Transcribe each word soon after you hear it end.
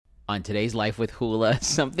On today's Life with Hula,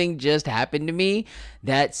 something just happened to me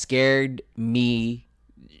that scared me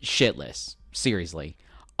shitless. Seriously.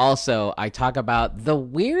 Also, I talk about the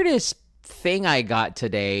weirdest thing I got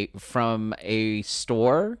today from a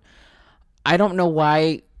store. I don't know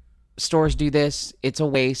why stores do this. It's a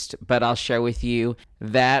waste, but I'll share with you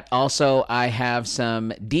that. Also, I have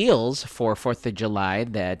some deals for 4th of July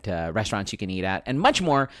that restaurants you can eat at, and much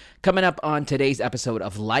more coming up on today's episode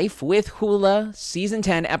of Life with Hula, Season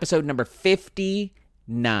 10, episode number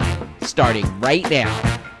 59, starting right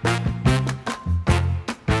now.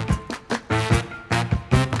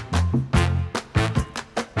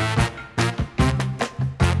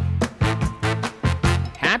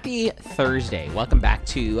 Happy Thursday. Welcome back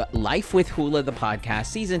to Life with Hula, the podcast,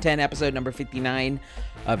 Season 10, episode number 59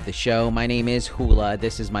 of the show. My name is Hula.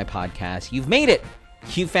 This is my podcast. You've made it.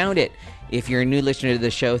 You found it. If you're a new listener to the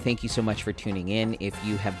show, thank you so much for tuning in. If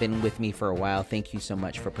you have been with me for a while, thank you so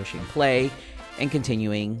much for pushing play and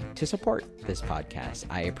continuing to support this podcast.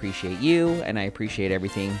 I appreciate you, and I appreciate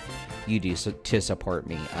everything you do to support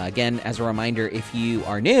me. Again, as a reminder, if you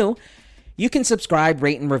are new, you can subscribe,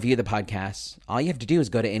 rate, and review the podcast. All you have to do is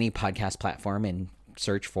go to any podcast platform and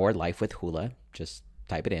search for Life with Hula. Just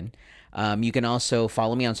type it in. You can also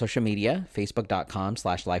follow me on social media,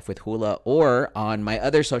 facebook.com/lifewithhula, or on my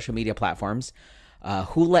other social media platforms,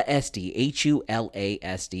 HulaSD,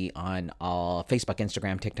 HULASD, on all Facebook,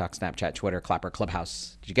 Instagram, TikTok, Snapchat, Twitter, Clapper,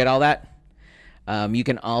 Clubhouse. Did you get all that? You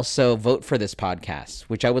can also vote for this podcast,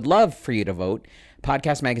 which I would love for you to vote.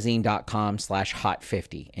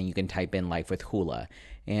 Podcastmagazine.com/hot50, and you can type in Life with Hula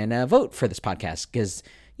and vote for this podcast because,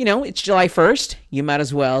 you know, it's July 1st. You might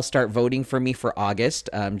as well start voting for me for August.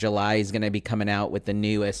 July is going to be coming out with the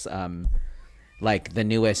newest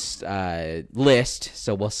list,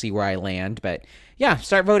 so we'll see where I land. But yeah,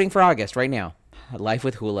 start voting for August right now. Life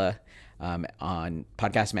with Hula on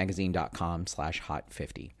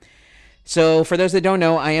podcastmagazine.com/hot50. So for those that don't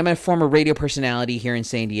know, I am a former radio personality here in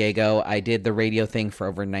San Diego. I did the radio thing for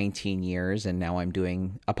over 19 years, and now I'm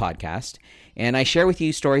doing a podcast. And I share with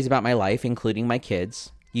you stories about my life, including my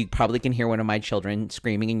kids. You probably can hear one of my children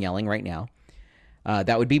screaming and yelling right now.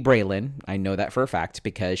 That would be Braylon. I know that for a fact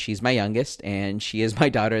because she's my youngest, and she is my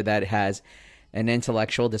daughter that has an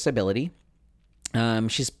intellectual disability.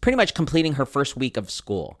 She's pretty much completing her first week of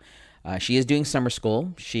school. She is doing summer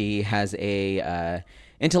school. She has a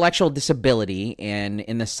intellectual disability, and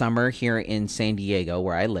in the summer here in San Diego,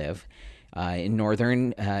 where I live, in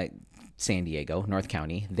northern San Diego, North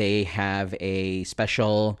County, they have a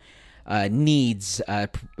special needs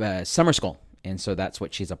summer school, and so that's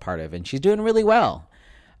what she's a part of, and she's doing really well.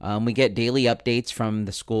 We get daily updates from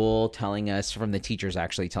the school telling us, from the teachers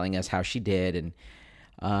actually telling us how she did, and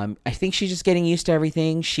I think she's just getting used to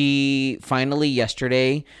everything. She finally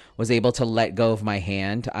yesterday was able to let go of my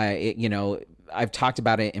hand. I've talked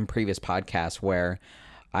about it in previous podcasts where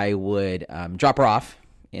I would drop her off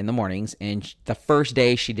in the mornings, and the first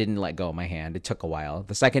day she didn't let go of my hand. It took a while.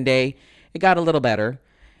 The second day, it got a little better.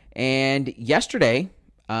 And yesterday,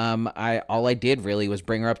 all I did really was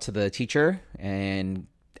bring her up to the teacher and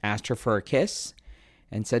asked her for a kiss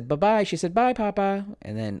and said bye-bye. She said, "Bye, Papa."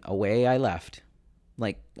 And then away I left.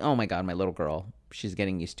 Like, oh my God, my little girl. She's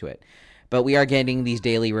getting used to it. But we are getting these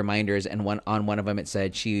daily reminders, and on one of them it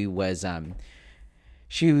said she is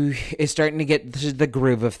starting to get the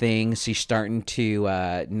groove of things. She's starting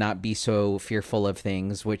to not be so fearful of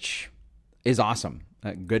things, which is awesome.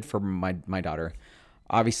 Good for my daughter.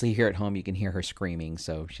 Obviously, here at home, you can hear her screaming,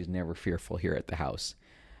 so she's never fearful here at the house.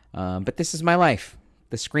 But this is my life.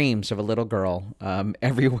 The screams of a little girl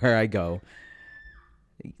everywhere I go.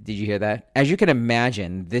 Did you hear that? As you can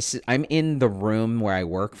imagine, I'm in the room where I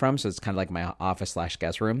work from, so it's kind of like my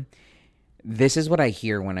office/guest room. This is what I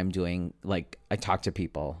hear when I'm doing, like, I talk to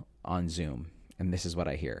people on Zoom, and this is what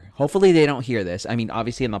I hear. Hopefully they don't hear this. I mean,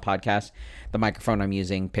 obviously in the podcast, the microphone I'm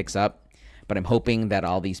using picks up, but I'm hoping that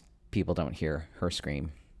all these people don't hear her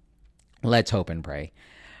scream. Let's hope and pray.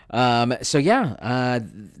 This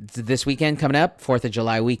weekend coming up, 4th of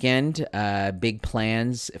July weekend, big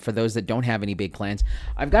plans. For those that don't have any big plans,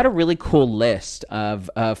 I've got a really cool list of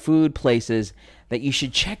food places that you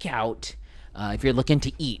should check out if you're looking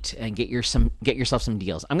to eat and get yourself some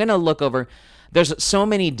deals. I'm going to look over. There's so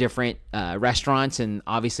many different restaurants, and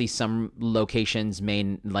obviously some locations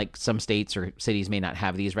like some states or cities may not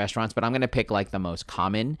have these restaurants, but I'm going to pick like the most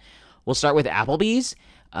common. We'll start with Applebee's.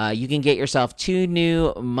 You can get yourself 2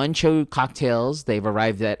 new Muncho cocktails. They've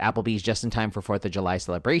arrived at Applebee's just in time for 4th of July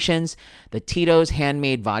celebrations. The Tito's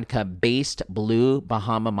Handmade Vodka Based Blue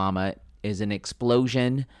Bahama Mama is an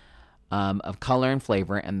explosion of color and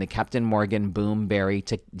flavor, and the Captain Morgan Boom Berry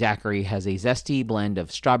Daiquiri has a zesty blend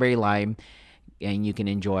of strawberry lime, and you can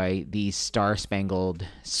enjoy these star-spangled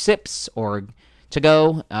sips or to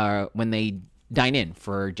go when they dine in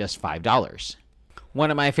for just $5. One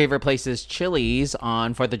of my favorite places, Chili's,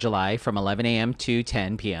 on 4th of July from 11 a.m. to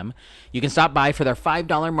 10 p.m. You can stop by for their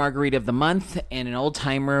 $5 margarita of the month and an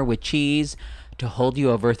old-timer with cheese to hold you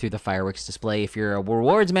over through the fireworks display. If you're a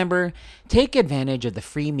rewards member, take advantage of the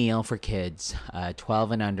free meal for kids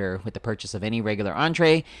 12 and under with the purchase of any regular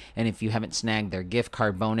entree. And if you haven't snagged their gift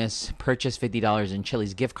card bonus, purchase $50 in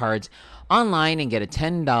Chili's gift cards online and get a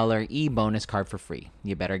 $10 e-bonus card for free.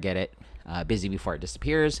 You better get it busy before it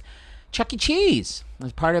disappears. Chuck E. Cheese.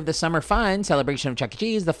 As part of the summer fun celebration of Chuck E.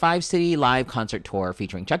 Cheese, the 5-city live concert tour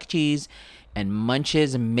featuring Chuck E. Cheese and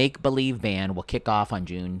Munch's Make Believe Band will kick off on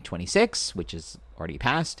June 26, which is already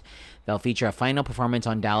passed. They'll feature a final performance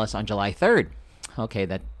on Dallas on July 3rd. Okay,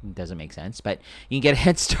 that doesn't make sense, but you can get a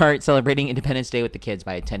head start celebrating Independence Day with the kids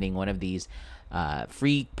by attending one of these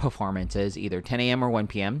free performances, either 10 a.m. or 1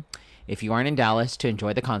 p.m. If you aren't in Dallas to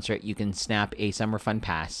enjoy the concert, you can snap a summer fun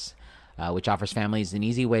pass, which offers families an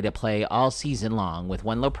easy way to play all season long with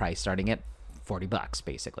one low price starting at $40,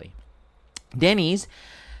 basically. Denny's,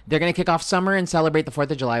 they're going to kick off summer and celebrate the 4th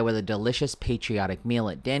of July with a delicious patriotic meal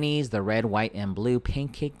at Denny's. The red, white, and blue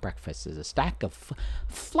pancake breakfast is a stack of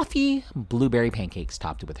fluffy blueberry pancakes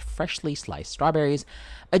topped with freshly sliced strawberries,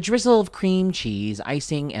 a drizzle of cream cheese,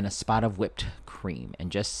 icing, and a spot of whipped cream.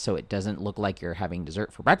 And just so it doesn't look like you're having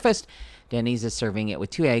dessert for breakfast, Denny's is serving it with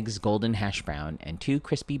 2 eggs, golden hash brown, and 2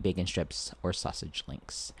 crispy bacon strips or sausage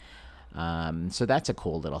links. So that's a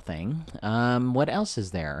cool little thing. What else is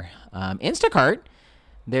there? Instacart.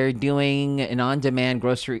 They're doing an on-demand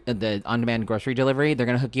grocery delivery. They're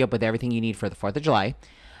going to hook you up with everything you need for the 4th of July.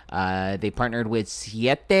 They partnered with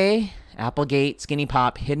Siete, Applegate, Skinny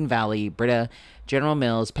Pop, Hidden Valley, Brita, General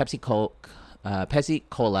Mills, Pepsi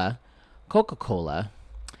Cola, Coca-Cola,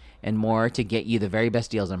 and more to get you the very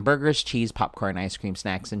best deals on burgers, cheese, popcorn, ice cream,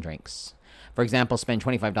 snacks, and drinks. For example, spend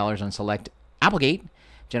 $25 on select Applegate,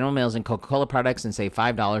 General Mills, and Coca-Cola products and save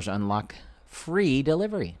 $5 to unlock free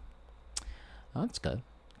delivery. Oh, that's good.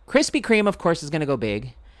 Krispy Kreme, of course, is going to go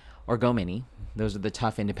big or go mini. Those are the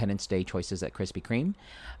tough Independence Day choices at Krispy Kreme.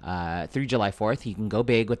 Through July 4th, you can go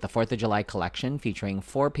big with the 4th of July collection featuring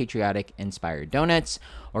 4 patriotic-inspired donuts,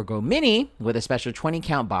 or go mini with a special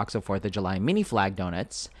 20-count box of 4th of July mini flag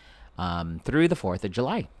donuts through the 4th of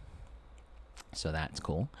July. So that's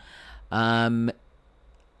cool.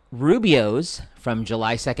 Rubio's from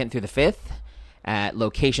July 2nd through the 5th. At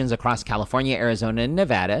locations across California, Arizona, and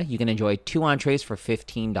Nevada, you can enjoy 2 entrees for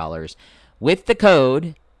 $15 with the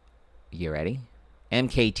code, you ready?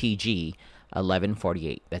 MKTG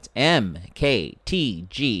 1148. That's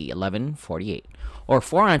MKTG 1148. Or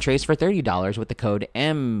 4 entrees for $30 with the code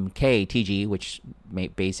MKTG, which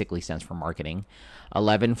basically stands for marketing,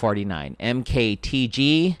 1149.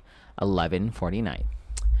 MKTG 1149.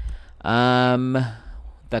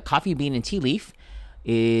 The Coffee Bean and Tea Leaf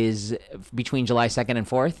is between July 2nd and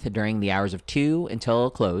 4th during the hours of 2 until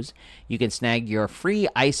close. You can snag your free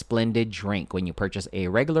ice blended drink when you purchase a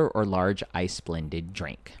regular or large ice blended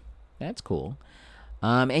drink. That's cool.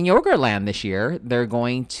 In Yogurtland this year, they're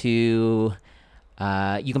going to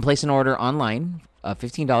you can place an order online of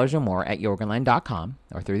 $15 or more at yogurtland.com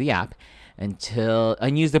or through the app and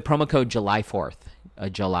use the promo code July 4th,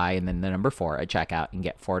 July and then the number 4 at checkout, and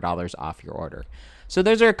get $4 off your order. So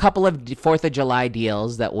those are a couple of 4th of July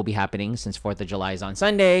deals that will be happening since 4th of July is on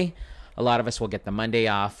Sunday. A lot of us will get the Monday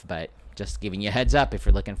off, but just giving you a heads up if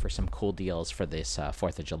you're looking for some cool deals for this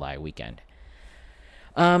 4th of July weekend.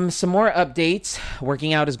 Some more updates.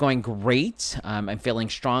 Working out is going great. I'm feeling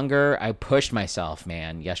stronger. I pushed myself,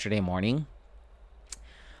 man, yesterday morning.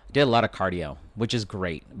 I did a lot of cardio, which is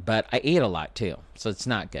great, but I ate a lot too, so it's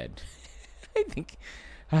not good. I think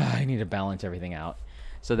I need to balance everything out.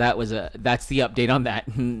 So that's the update on that.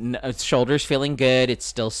 Shoulders feeling good. It's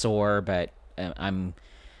still sore, but I'm,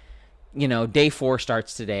 day 4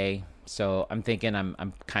 starts today. So I'm thinking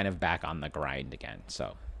I'm kind of back on the grind again.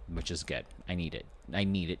 So, which is good. I need it. I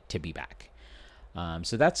need it to be back.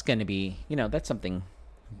 So that's going to be, that's something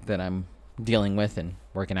that I'm dealing with and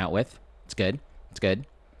working out with. It's good. It's good.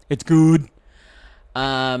 It's good.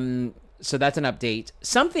 So that's an update.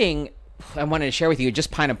 Something I wanted to share with you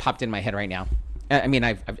just kind of popped in my head right now. I mean,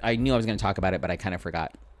 I knew I was going to talk about it, but I kind of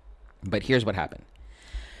forgot. But here's what happened.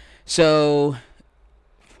 So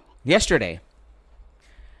yesterday,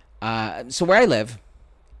 so where I live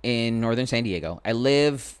in northern San Diego, I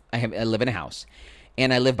live in a house,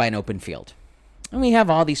 and I live by an open field. And we have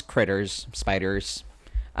all these critters, spiders.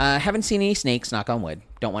 Haven't seen any snakes, knock on wood.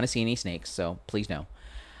 Don't want to see any snakes, so please no.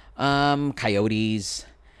 Coyotes,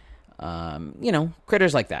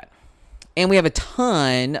 critters like that. And we have a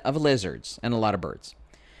ton of lizards and a lot of birds.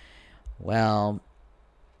 Well,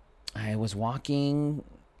 I was looking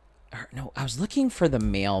for the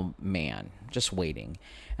mailman, just waiting.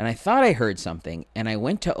 And I thought I heard something, and I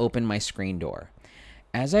went to open my screen door.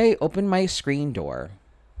 As I opened my screen door,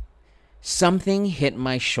 something hit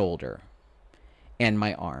my shoulder and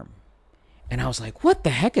my arm. And I was like, what the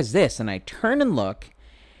heck is this? And I turn and look,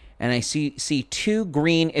 and I see two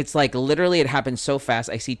green, it's like literally it happened so fast.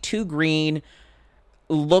 I see two green,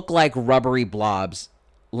 look like rubbery blobs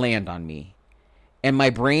land on me. And my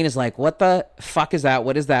brain is like, what the fuck is that?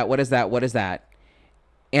 What is that? What is that? What is that?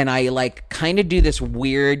 And I like kind of do this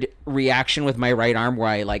weird reaction with my right arm where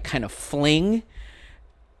I like kind of fling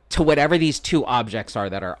to whatever these two objects are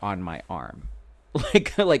that are on my arm.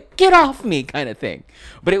 Like get off me kind of thing.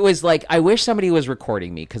 But it was like, I wish somebody was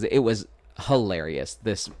recording me because it was hilarious,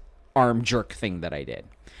 this arm jerk thing that I did.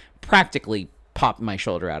 Practically popped my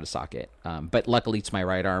shoulder out of socket. But luckily it's my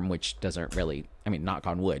right arm, which doesn't really, knock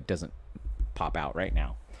on wood, doesn't pop out right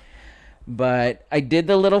now. But I did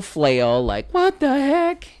the little flail, like, what the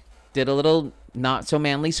heck? Did a little not so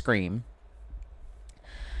manly scream.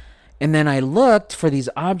 And then I looked for these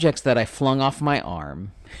objects that I flung off my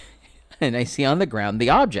arm. And I see on the ground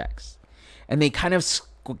the objects. And they kind of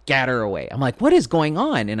scatter away. I'm like, what is going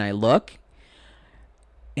on? And I look.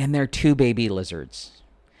 And they're two baby lizards.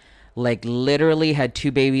 Like, literally had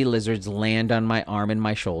two baby lizards land on my arm and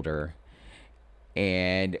my shoulder.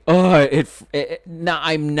 And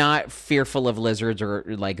I'm not fearful of lizards or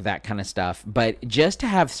like that kind of stuff, but just to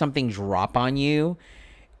have something drop on you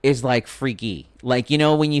is like freaky. Like,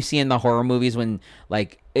 when you see in the horror movies when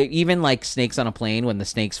like even like snakes on a plane, when the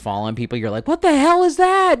snakes fall on people, you're like, what the hell is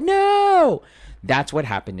that? No, that's what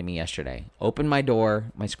happened to me yesterday. Open my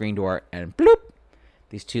door, my screen door, and bloop,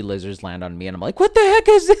 these two lizards land on me, and I'm like, what the heck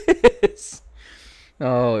is this?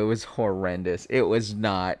 Oh, it was horrendous. It was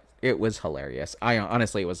hilarious.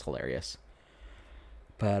 Honestly, it was hilarious.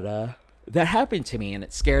 But that happened to me, and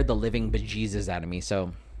it scared the living bejesus out of me.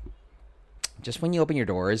 So just when you open your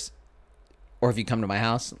doors, or if you come to my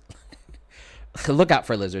house, look out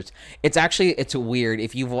for lizards. It's weird.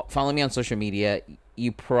 If you follow me on social media,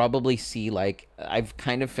 you probably see, like, I've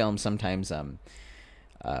kind of filmed sometimes,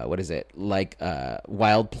 Wild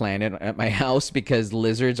Planet at my house, because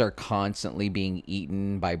lizards are constantly being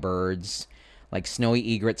eaten by birds. Like,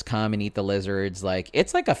 snowy egrets come and eat the lizards. Like,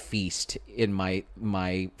 it's like a feast in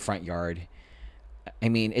my front yard.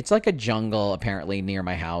 It's like a jungle, apparently, near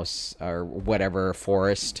my house or whatever,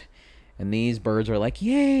 forest. And these birds are like,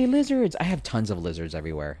 yay, lizards. I have tons of lizards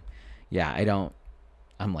everywhere. Yeah,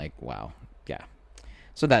 I'm like, wow. Yeah.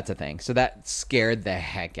 So that's a thing. So that scared the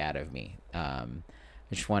heck out of me. I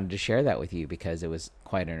just wanted to share that with you because it was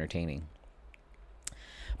quite entertaining.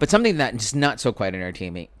 But something that is not so quite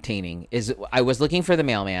entertaining is I was looking for the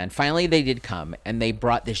mailman. Finally, they did come, and they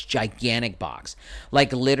brought this gigantic box.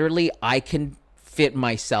 Like, literally, I can fit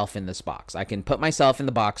myself in this box. I can put myself in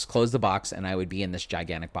the box, close the box, and I would be in this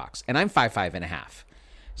gigantic box. And I'm 5'5.5".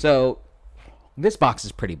 So this box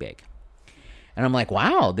is pretty big. And I'm like,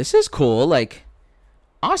 wow, this is cool. Like,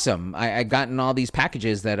 awesome. I've gotten all these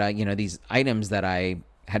packages that, these items that I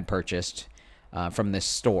had purchased from this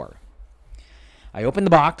store. I open the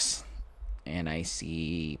box, and I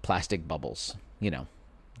see plastic bubbles,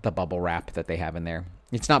 the bubble wrap that they have in there.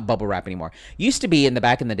 It's not bubble wrap anymore. Used to be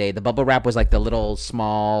back in the day, the bubble wrap was like the little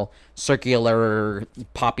small circular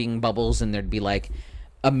popping bubbles, and there'd be like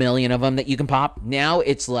a million of them that you can pop. Now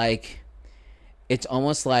it's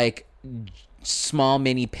almost like small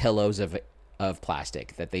mini pillows of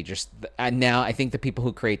plastic that they just, and now I think the people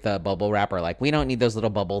who create the bubble wrap are like, we don't need those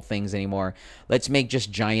little bubble things anymore. Let's make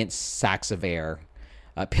just giant sacks of air,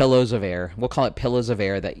 pillows of air. We'll call it pillows of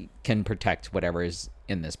air that can protect whatever is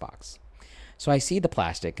in this box. So I see the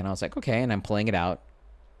plastic, and I was like, okay, and I'm pulling it out,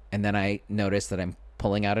 and then I notice that I'm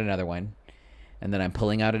pulling out another one, and then I'm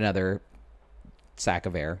pulling out another sack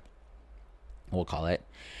of air, we'll call it.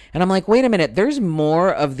 And I'm like, wait a minute, there's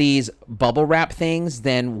more of these bubble wrap things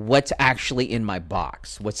than what's actually in my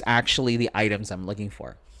box, what's actually the items I'm looking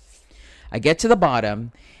for. I get to the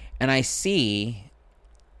bottom, and I see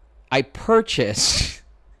I purchased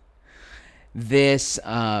this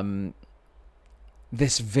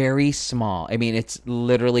this very small, it's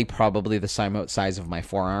literally probably the size of my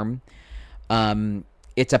forearm.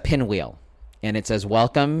 It's a pinwheel, and it says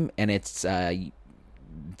welcome, and it's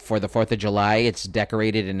for the 4th of July. It's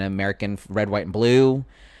decorated in American red, white, and blue.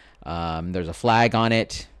 There's a flag on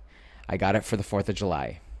it. I got it for the 4th of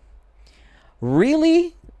July.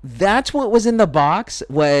 Really? That's what was in the box,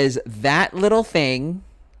 was that little thing,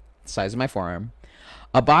 size of my forearm,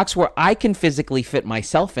 a box where I can physically fit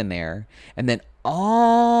myself in there, and then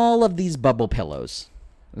all of these bubble pillows.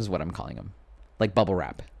 This is what I'm calling them, like bubble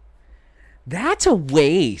wrap. That's a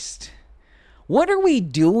waste. What are we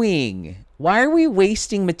doing? Why are we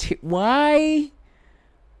wasting material? Why?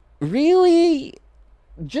 Really?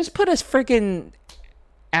 Just put a freaking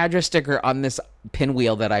address sticker on this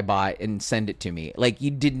pinwheel that I bought and send it to me. Like, you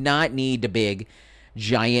did not need a big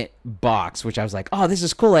giant box, which I was like, oh, this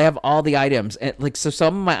is cool. I have all the items. And like, so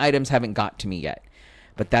some of my items haven't got to me yet,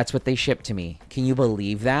 but that's what they shipped to me. Can you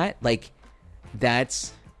believe that? Like,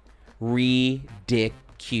 that's ridiculous.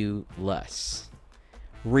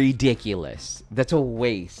 Ridiculous. That's a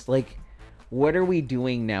waste. Like, what are we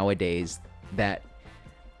doing nowadays that,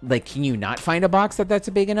 like, can you not find a box that's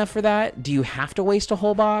big enough for that? Do you have to waste a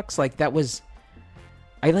whole box? Like, that was,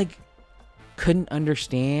 I like couldn't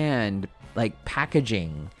understand like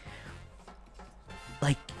packaging.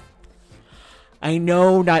 Like, I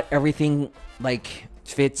know not everything like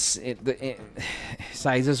fits.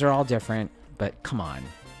 Sizes are all different, but come on.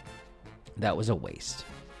 That was a waste.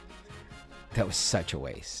 That was such a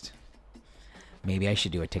waste. Maybe I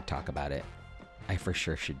should do a TikTok about it. I for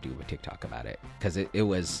sure should do a TikTok about it, because it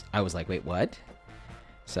was, I was like, wait, what?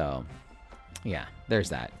 So, yeah, there's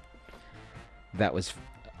that. That was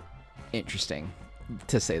interesting,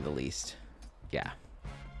 to say the least. Yeah.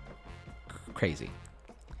 Crazy.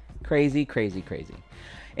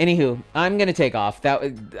 Anywho, I'm going to take off.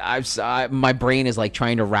 My brain is like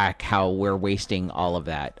trying to rack how we're wasting all of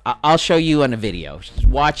that. I'll show you on a video. Just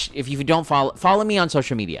watch. If you don't follow me on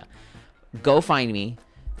social media, go find me.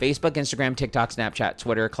 Facebook, Instagram, TikTok, Snapchat,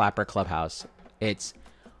 Twitter, Clapper, Clubhouse. It's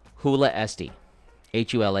Hula SD.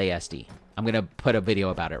 HULASD. I'm going to put a video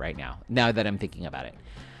about it right now that I'm thinking about it.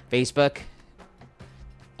 Facebook,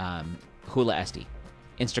 Hula SD.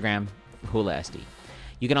 Instagram, Hula SD.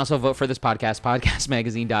 You can also vote for this podcast,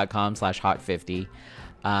 podcastmagazine.com/hot50.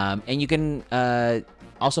 And you can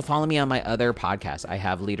also follow me on my other podcasts. I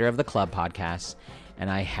have Leader of the Club podcast, and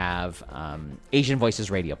I have Asian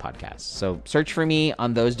Voices Radio podcast. So search for me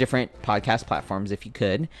on those different podcast platforms if you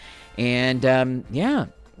could. And yeah,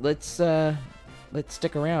 let's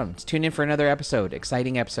stick around. Let's tune in for another episode,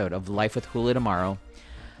 exciting episode of Life with Hula tomorrow.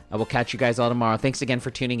 I will catch you guys all tomorrow. Thanks again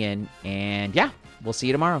for tuning in. And yeah, we'll see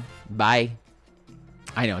you tomorrow. Bye.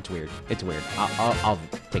 I know it's weird. I'll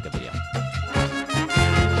take a video.